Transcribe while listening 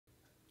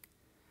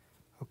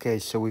Okay,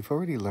 so we've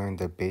already learned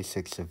the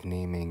basics of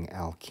naming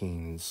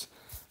alkenes,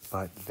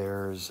 but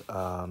there's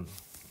a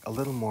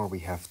little more we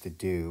have to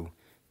do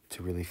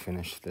to really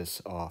finish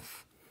this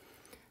off.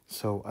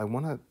 So I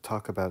want to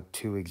talk about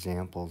two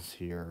examples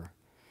here,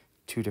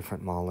 two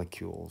different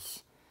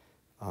molecules.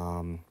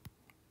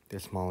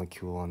 This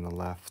molecule on the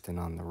left and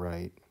on the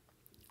right.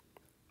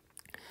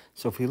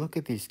 So if we look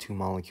at these two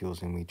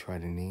molecules and we try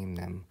to name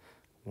them,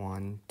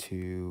 1,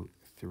 2,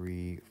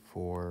 3,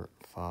 4,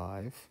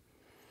 5.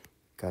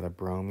 Got a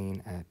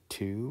bromine at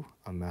 2,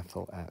 a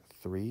methyl at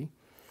 3.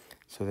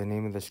 So the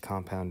name of this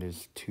compound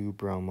is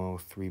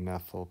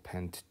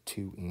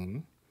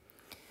 2-bromo-3-methyl-pent-2-ene.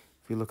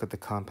 If we look at the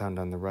compound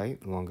on the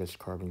right, the longest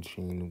carbon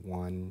chain,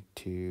 1,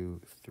 2,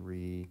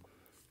 3,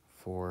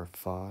 4,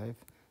 5.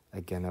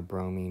 Again, a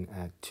bromine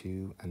at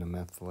 2 and a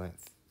methyl at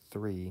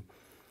 3.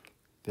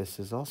 This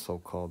is also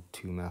called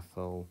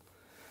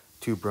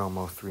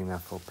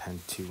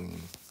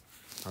 2-bromo-3-methyl-pent-2-ene.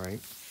 All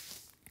right?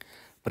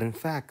 But in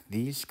fact,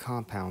 these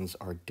compounds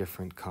are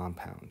different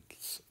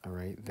compounds, all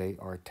right? They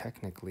are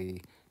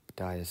technically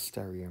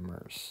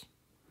diastereomers,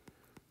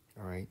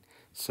 all right?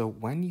 So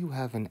when you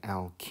have an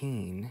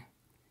alkene,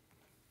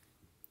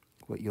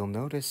 what you'll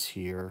notice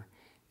here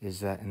is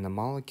that in the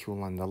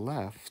molecule on the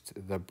left,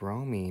 the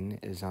bromine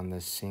is on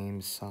the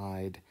same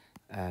side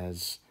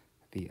as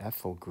the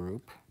ethyl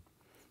group,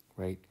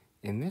 right?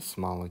 In this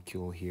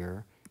molecule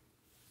here,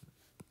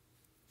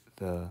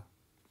 the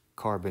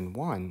carbon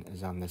 1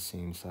 is on the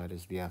same side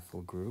as the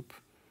ethyl group,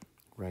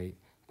 right?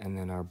 And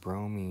then our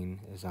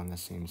bromine is on the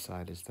same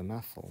side as the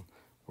methyl,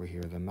 where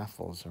here the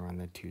methyls are on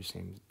the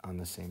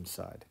same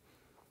side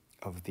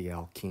of the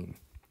alkene,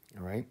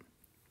 all right?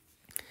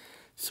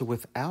 So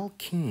with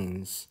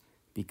alkenes,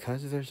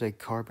 because there's a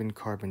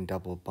carbon-carbon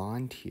double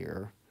bond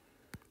here,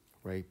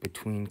 right,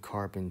 between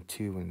carbon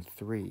 2 and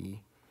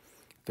 3,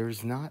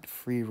 there's not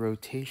free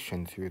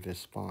rotation through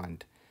this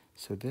bond.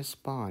 So this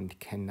bond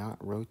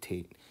cannot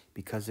rotate.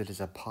 Because it is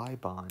a pi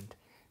bond,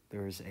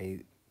 there is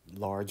a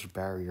large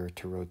barrier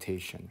to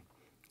rotation.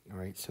 All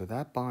right, so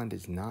that bond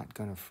is not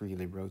going to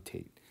freely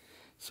rotate.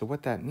 So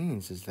what that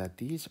means is that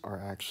these are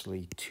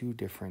actually two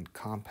different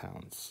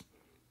compounds.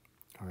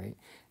 All right,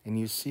 and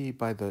you see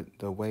by the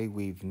way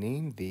we've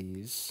named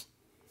these,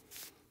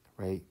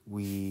 right,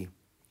 we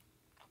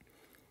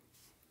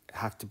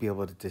have to be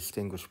able to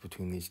distinguish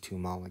between these two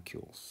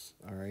molecules.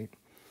 All right.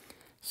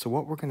 So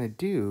what we're going to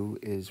do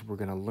is we're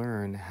going to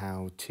learn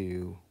how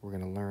to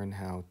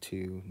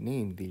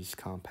name these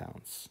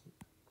compounds.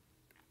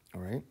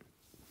 All right?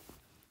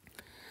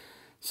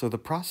 So the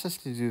process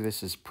to do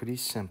this is pretty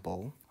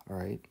simple, all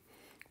right?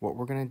 What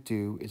we're going to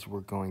do is we're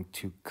going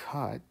to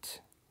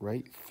cut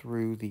right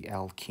through the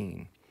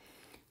alkene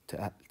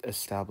to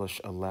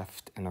establish a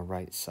left and a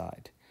right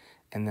side.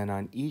 And then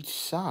on each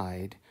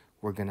side,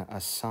 we're going to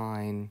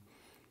assign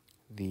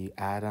the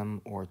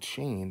atom or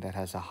chain that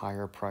has a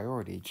higher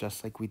priority,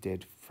 just like we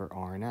did for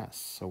R and S.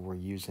 So we're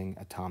using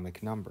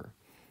atomic number.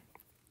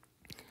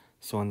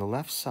 So on the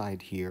left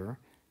side here,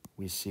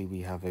 we see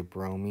we have a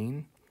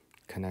bromine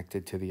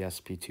connected to the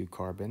sp2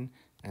 carbon,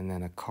 and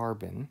then a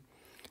carbon.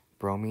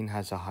 Bromine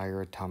has a higher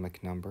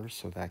atomic number,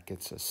 so that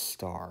gets a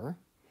star.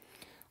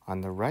 On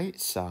the right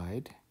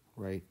side,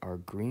 right, our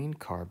green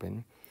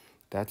carbon,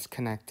 that's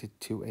connected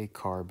to a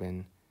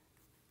carbon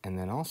and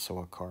then also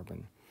a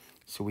carbon.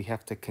 So we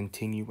have to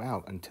continue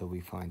out until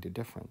we find a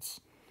difference.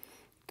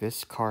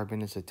 This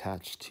carbon is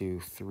attached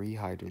to 3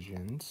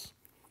 hydrogens.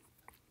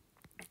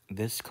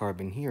 This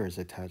carbon here is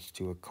attached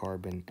to a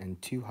carbon and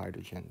 2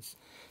 hydrogens.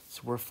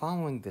 So we're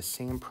following the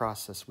same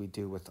process we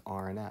do with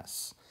R and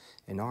S.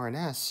 In R and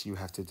S, you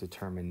have to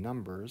determine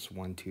numbers,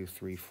 1, 2,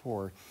 3,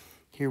 4.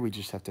 Here we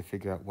just have to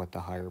figure out what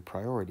the higher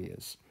priority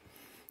is.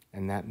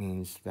 And that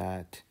means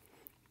that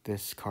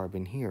this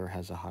carbon here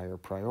has a higher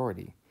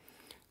priority.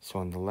 So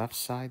on the left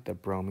side, the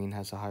bromine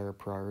has a higher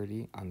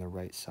priority. On the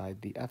right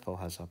side, the ethyl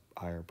has a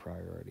higher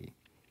priority.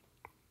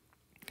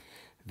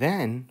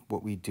 Then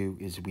what we do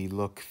is we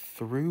look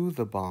through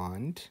the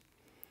bond.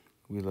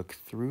 And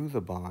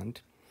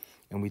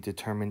we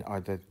determine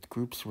are the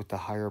groups with the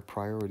higher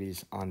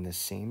priorities on the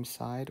same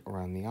side or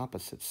on the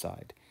opposite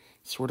side,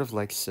 sort of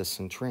like cis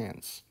and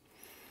trans.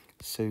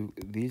 So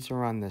these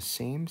are on the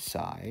same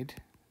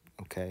side,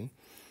 okay?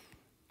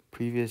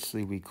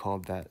 Previously we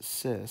called that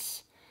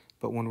cis.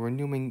 But when we're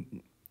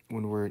naming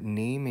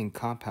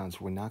compounds,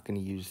 we're not going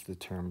to use the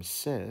term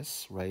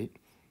cis, right?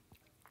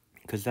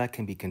 Because that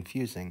can be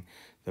confusing.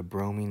 The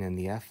bromine and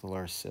the ethyl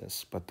are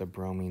cis, but the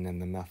bromine and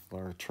the methyl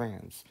are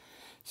trans.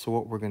 So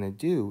what we're going to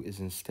do is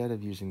instead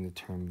of using the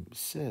term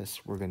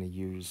cis, we're going to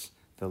use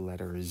the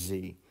letter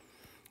Z.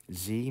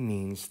 Z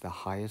means the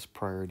highest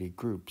priority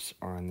groups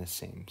are on the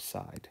same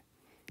side,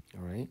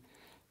 all right?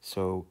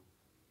 So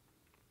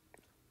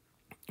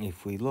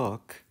if we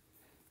look,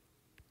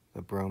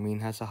 the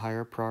bromine has a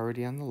higher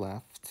priority on the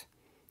left.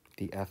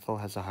 The ethyl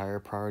has a higher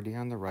priority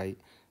on the right.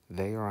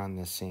 They are on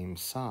the same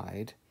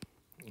side,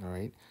 all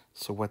right?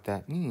 So what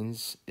that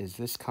means is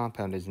this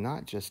compound is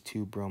not just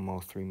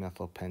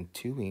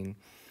 2-bromo-3-methyl-pent-2-ene.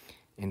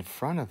 In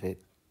front of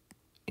it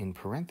in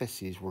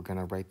parentheses, we're going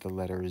to write the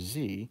letter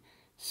Z,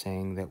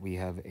 saying that we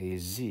have a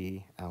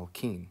Z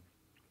alkene.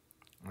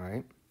 All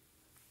right?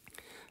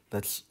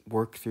 Let's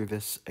work through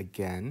this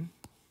again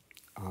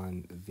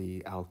on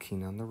the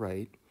alkene on the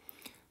right.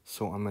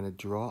 So I'm going to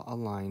draw a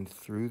line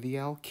through the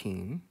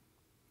alkene,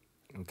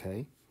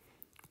 okay,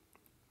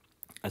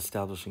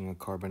 establishing a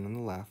carbon on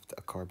the left,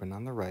 a carbon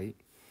on the right.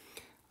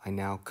 I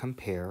now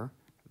compare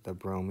the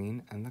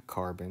bromine and the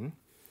carbon.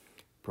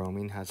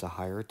 Bromine has a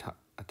higher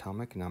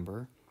atomic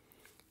number,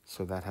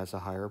 so that has a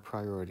higher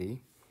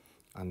priority.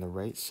 On the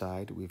right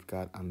side, we've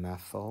got a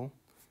methyl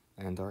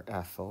and our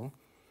ethyl.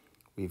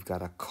 We've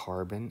got a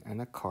carbon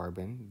and a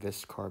carbon.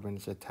 This carbon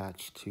is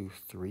attached to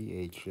 3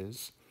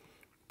 H's.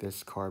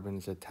 This carbon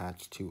is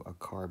attached to a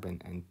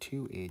carbon and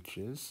 2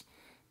 H's.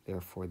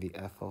 Therefore, the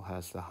ethyl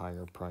has the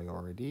higher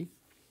priority.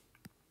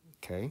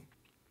 Okay?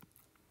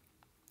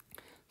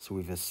 So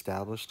we've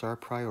established our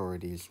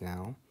priorities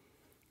now.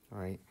 All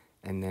right?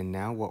 And then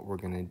now what we're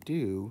going to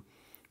do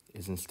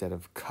is, instead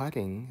of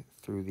cutting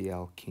through the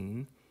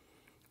alkene,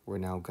 we're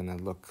now going to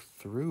look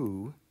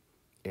through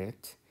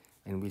it,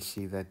 and we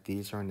see that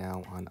these are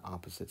now on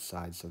opposite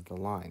sides of the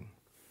line.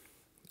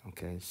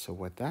 Okay, so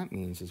what that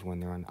means is when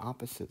they're on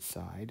opposite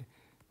side,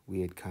 we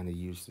had kind of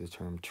used the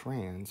term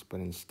trans, but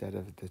instead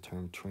of the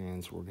term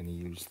trans, we're going to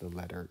use the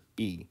letter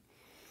E.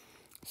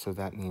 So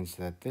that means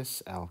that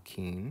this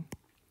alkene,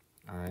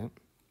 all right,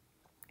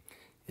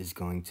 is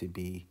going to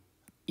be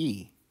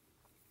E.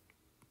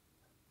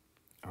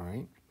 All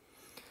right?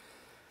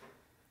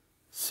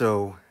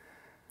 So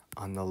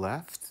on the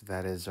left,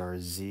 that is our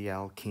Z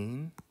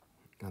alkene.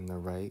 On the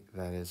right,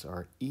 that is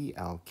our E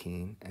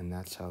alkene, and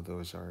that's how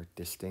those are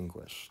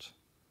distinguished.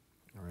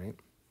 All right?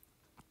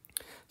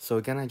 So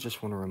again, I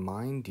just want to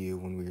remind you,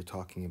 when we were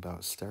talking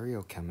about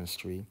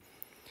stereochemistry,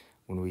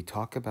 when we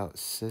talk about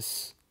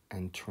cis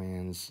and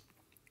trans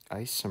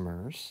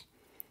isomers,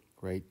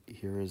 right,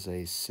 here is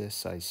a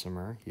cis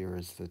isomer, here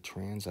is the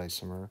trans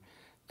isomer.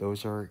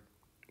 Those are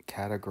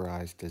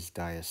categorized as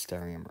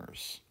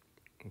diastereomers.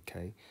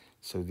 Okay,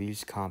 so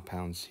these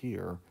compounds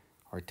here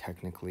are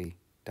technically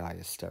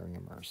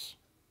diastereomers.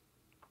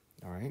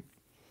 All right,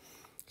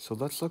 so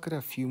let's look at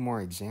a few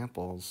more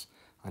examples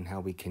on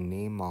how we can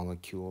name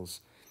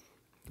molecules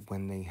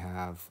when they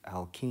have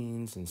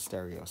alkenes and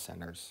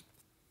stereocenters.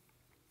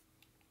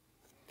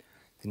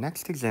 The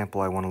next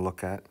example I want to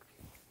look at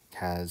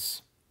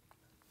has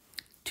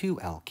two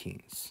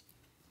alkenes.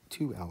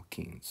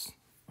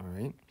 All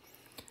right,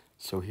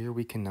 so here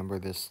we can number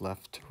this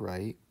left to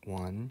right: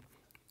 1,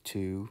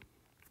 2,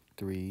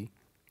 3,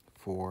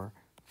 4,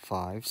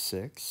 5,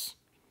 6.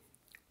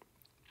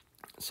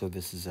 So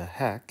this is a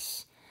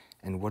hex.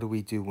 And what do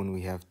we do when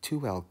we have two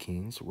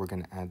alkenes? We're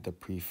going to add the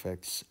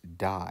prefix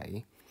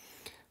di.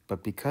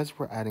 But because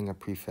we're adding a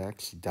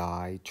prefix,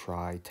 di,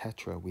 tri,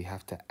 tetra, we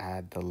have to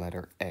add the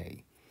letter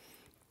A,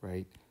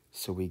 right?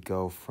 So we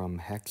go from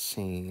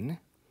hexane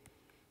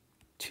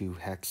to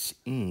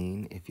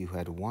hexene if you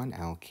had one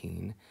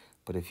alkene.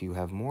 But if you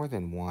have more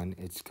than one,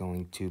 it's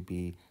going to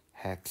be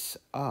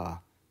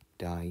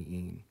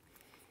hexadiene.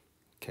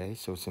 Okay,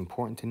 so it's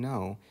important to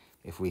know,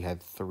 if we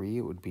had 3,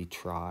 it would be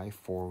tri,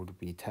 4 would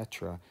be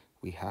tetra.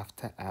 We have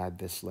to add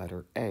this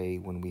letter A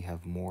when we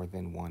have more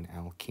than one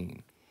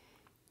alkene.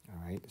 All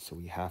right, so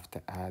we have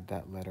to add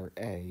that letter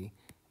A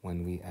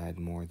when we add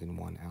more than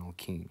one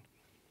alkene.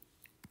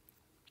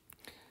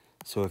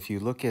 So if you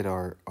look at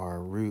our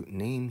root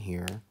name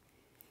here,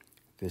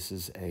 this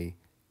is a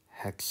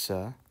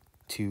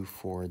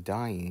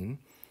hexa-2,4-diene,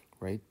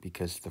 right?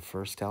 Because the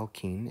first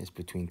alkene is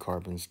between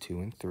carbons 2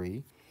 and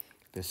 3.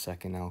 The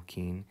second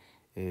alkene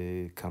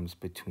comes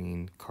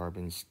between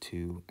carbons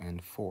 2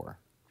 and 4.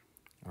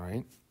 All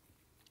right?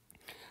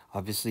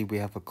 Obviously, we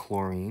have a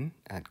chlorine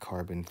at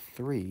carbon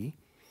 3,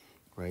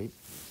 right?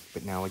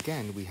 But now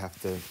again, we have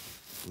to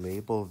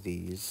label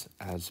these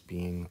as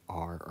being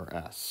R or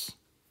S.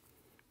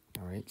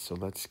 All right, so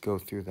let's go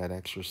through that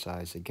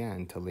exercise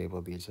again to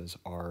label these as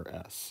R or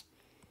S.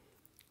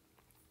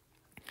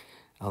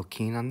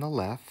 Alkene on the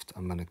left,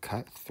 I'm going to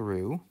cut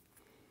through.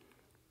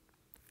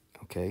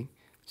 Okay,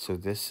 so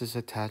this is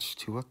attached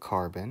to a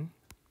carbon,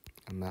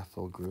 a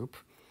methyl group.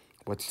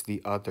 What's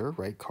the other,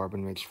 right?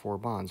 Carbon makes 4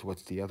 bonds.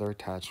 What's the other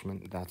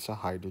attachment? That's a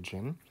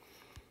hydrogen.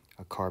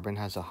 A carbon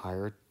has a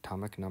higher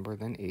atomic number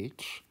than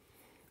H.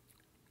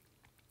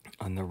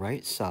 On the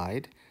right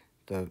side,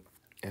 the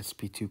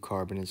sp2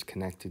 carbon is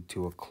connected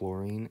to a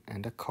chlorine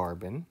and a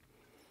carbon.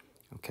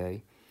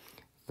 Okay,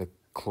 the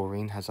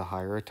chlorine has a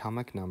higher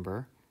atomic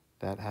number.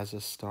 That has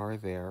a star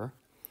there.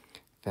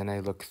 Then I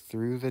look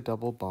through the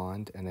double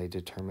bond and I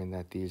determine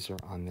that these are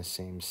on the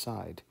same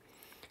side.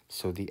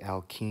 So the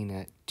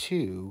alkene at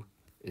 2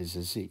 is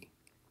a Z.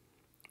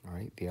 All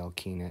right, the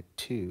alkene at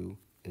 2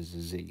 is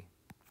a Z.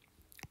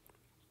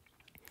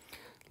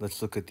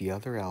 Let's look at the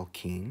other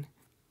alkene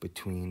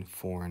between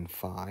 4 and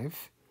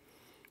 5,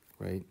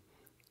 right?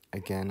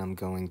 Again, I'm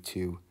going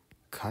to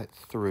cut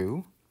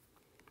through.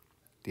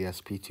 The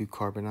sp2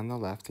 carbon on the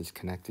left is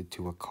connected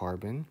to a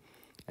carbon,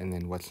 and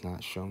then what's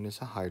not shown is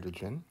a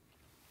hydrogen.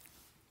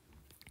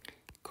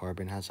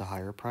 Carbon has a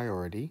higher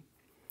priority.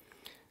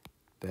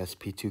 The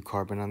sp2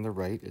 carbon on the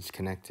right is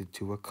connected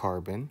to a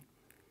carbon,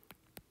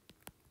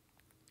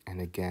 and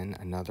again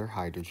another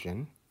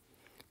hydrogen.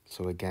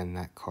 So again,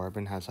 that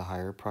carbon has a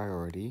higher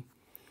priority.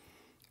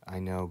 I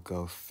now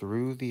go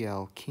through the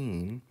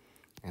alkene,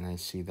 and I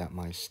see that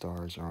my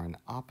stars are on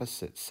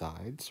opposite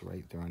sides,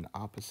 right? They're on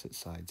opposite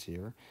sides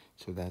here,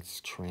 so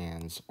that's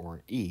trans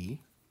or E.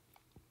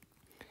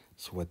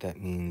 So what that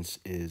means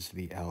is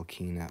the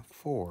alkene at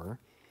 4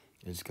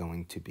 is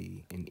going to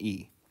be an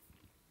E.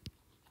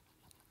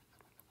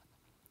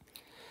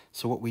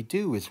 So what we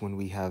do is when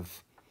we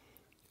have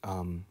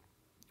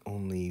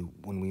only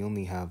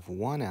have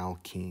one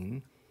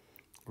alkene,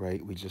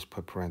 right, we just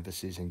put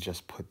parentheses and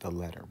just put the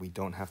letter. We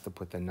don't have to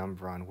put the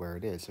number on where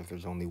it is if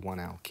there's only one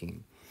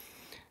alkene.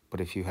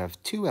 But if you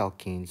have two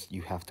alkenes,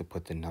 you have to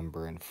put the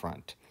number in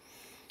front.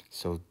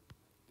 So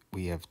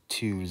we have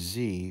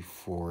 2Z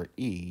for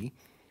E,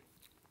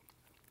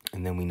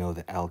 and then we know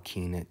the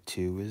alkene at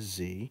 2 is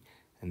Z,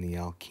 and the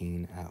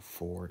alkene at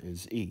 4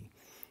 is E.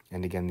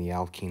 And again, the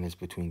alkene is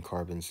between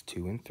carbons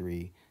 2 and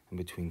 3, and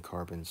between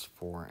carbons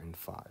 4 and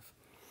 5.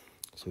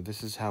 So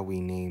this is how we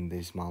name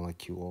these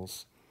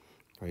molecules,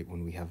 right,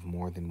 when we have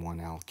more than one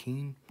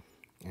alkene.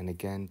 And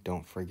again,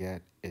 don't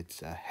forget,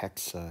 it's a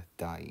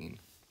hexadiene.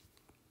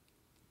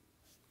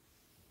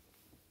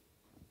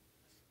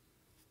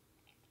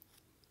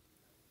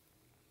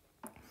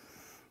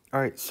 All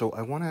right, so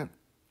I want to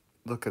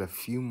look at a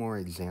few more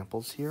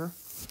examples here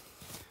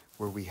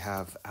where we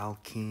have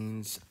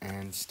alkenes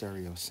and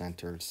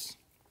stereocenters.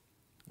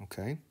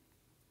 Okay?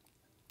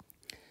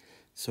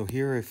 So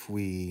here if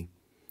we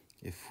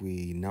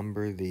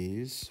number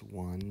these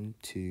 1,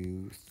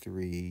 2,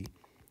 3,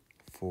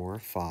 4,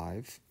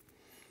 5,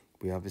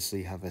 we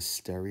obviously have a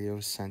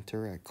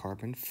stereocenter at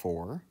carbon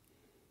 4.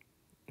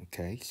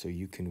 Okay, so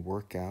you can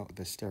work out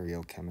the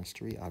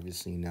stereochemistry.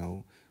 Obviously,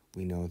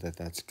 we know that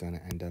that's going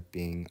to end up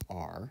being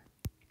R.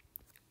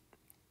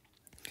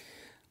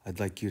 I'd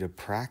like you to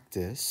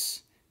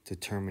practice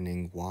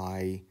determining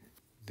why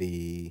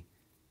the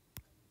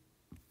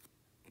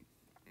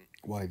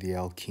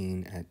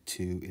alkene at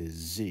 2 is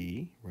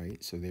Z,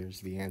 right? So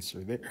there's the answer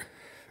there.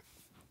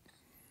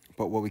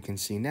 But what we can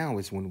see now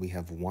is when we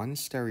have one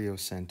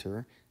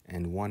stereocenter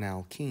and one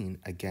alkene,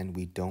 again,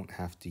 we don't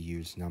have to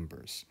use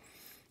numbers.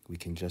 We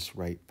can just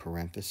write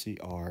parenthesis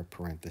R,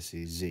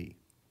 parenthesis Z,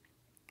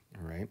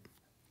 all right?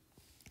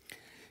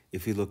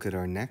 If we look at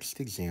our next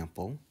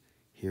example,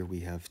 here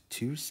we have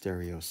two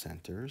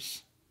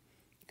stereocenters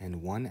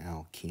and one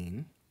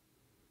alkene.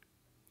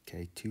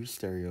 Okay, two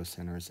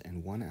stereocenters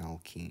and one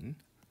alkene.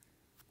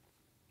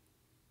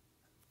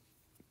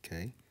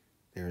 Okay,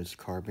 there's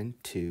carbon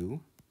 2.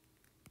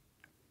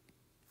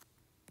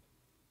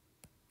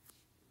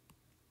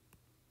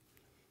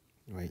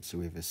 Right, so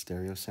we have a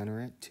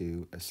stereocenter at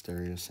 2, a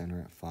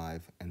stereocenter at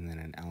 5, and then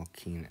an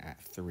alkene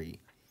at 3.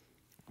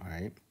 All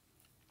right,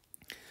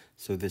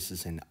 so this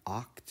is an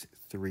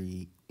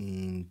oct3ene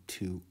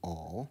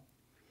 2-ol.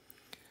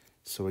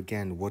 So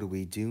again, what do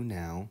we do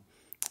now?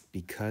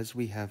 Because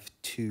we have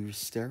two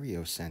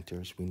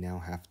stereocenters, we now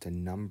have to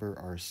number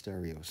our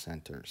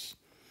stereocenters.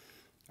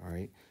 All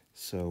right,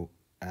 so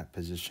at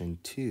position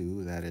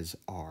 2, that is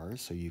R,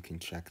 so you can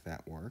check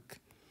that work.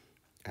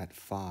 At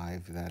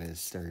 5, that is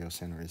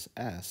stereocenter is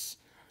S.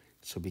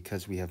 So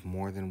because we have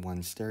more than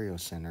one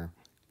stereocenter,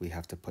 we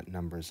have to put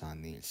numbers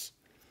on these.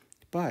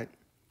 But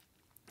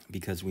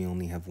because we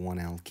only have one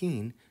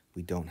alkene,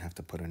 we don't have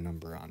to put a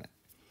number on it.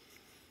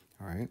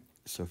 All right,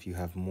 so if you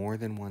have more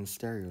than one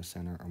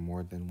stereocenter or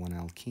more than one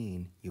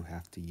alkene, you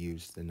have to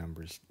use the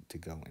numbers to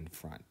go in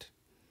front.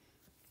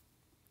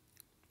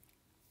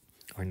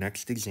 Our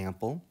next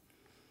example,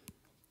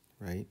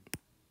 right?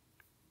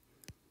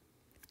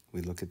 We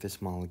look at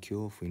this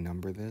molecule. If we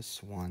number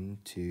this 1,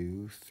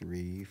 2,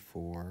 3,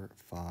 4,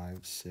 5,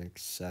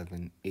 6,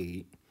 7,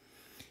 8.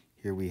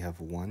 Here we have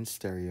one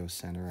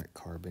stereocenter at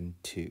carbon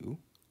 2.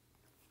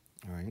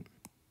 All right.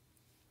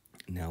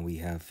 Now we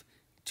have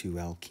two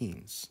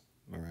alkenes.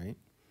 All right.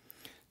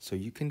 So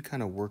you can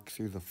kind of work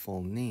through the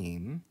full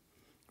name,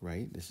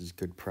 right? This is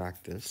good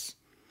practice.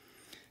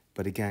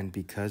 But again,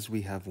 because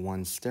we have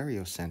one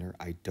stereocenter,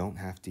 I don't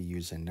have to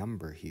use a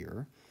number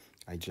here.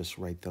 I just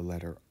write the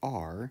letter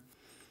R.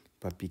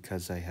 But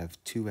because I have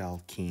two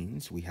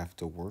alkenes, we have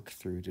to work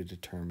through to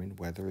determine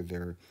whether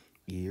they're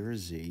E or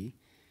Z.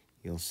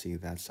 You'll see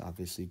that's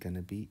obviously going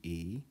to be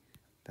E.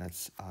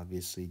 That's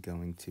obviously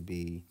going to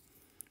be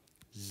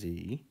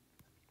Z,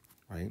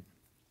 right?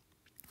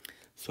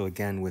 So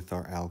again, with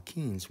our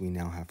alkenes, we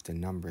now have to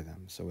number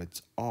them. So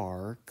it's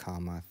R,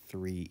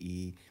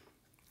 3E,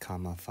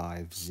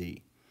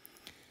 5Z.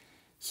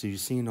 So you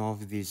see in all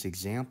of these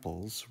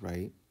examples,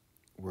 right,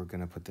 we're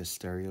going to put the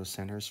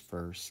stereocenters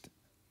first,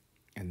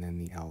 and then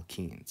the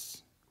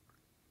alkenes.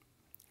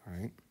 All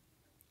right.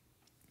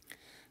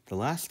 The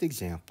last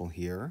example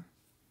here,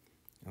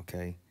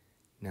 okay,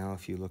 now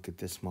if you look at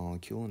this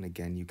molecule, and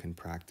again you can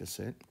practice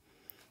it,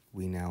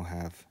 we now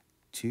have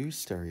two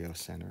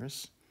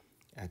stereocenters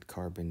at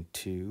carbon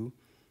 2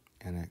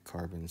 and at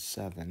carbon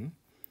 7.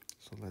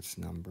 So let's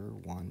number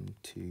 1,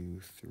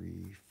 2,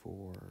 3,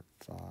 4,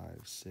 5,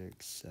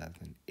 6,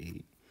 7,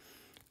 8.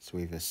 So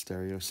we have a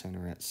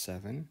stereocenter at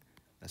 7,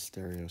 a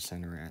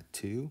stereocenter at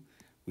 2.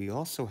 We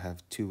also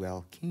have 2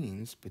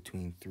 alkenes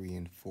between 3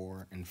 and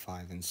 4 and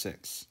 5 and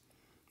 6.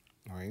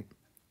 All right.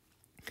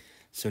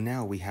 So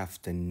now we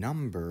have to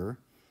number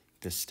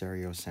the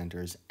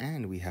stereocenters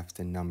and we have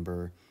to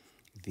number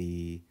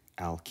the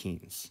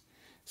alkenes.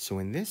 So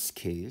in this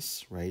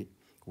case, right,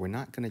 we're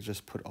not going to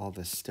just put all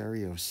the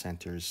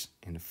stereocenters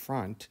in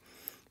front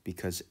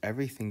because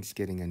everything's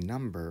getting a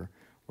number.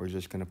 We're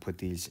just going to put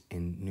these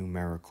in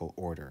numerical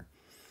order.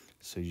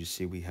 So you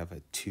see we have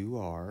a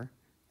 2R,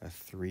 a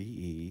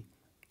 3E,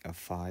 a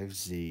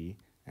 5Z,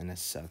 and a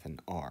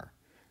 7R.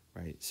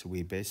 Right, so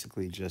we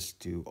basically just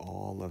do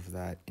all of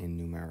that in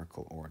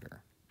numerical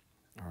order.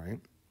 All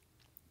right.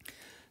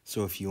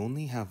 So if you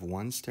only have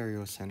one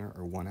stereocenter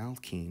or one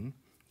alkene,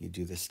 you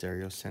do the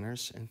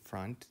stereocenters in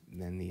front,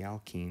 then the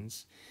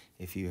alkenes.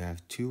 If you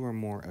have 2 or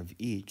more of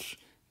each,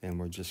 then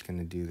we're just going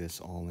to do this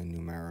all in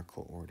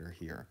numerical order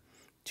here.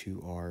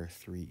 2R,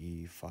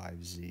 3E,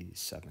 5Z,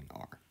 7R.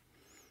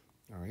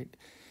 All right.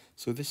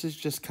 So this is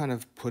just kind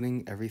of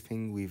putting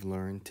everything we've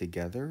learned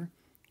together,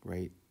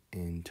 right,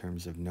 in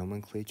terms of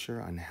nomenclature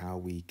on how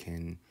we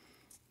can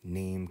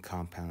name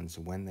compounds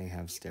when they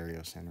have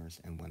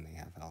stereocenters and when they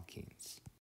have alkenes.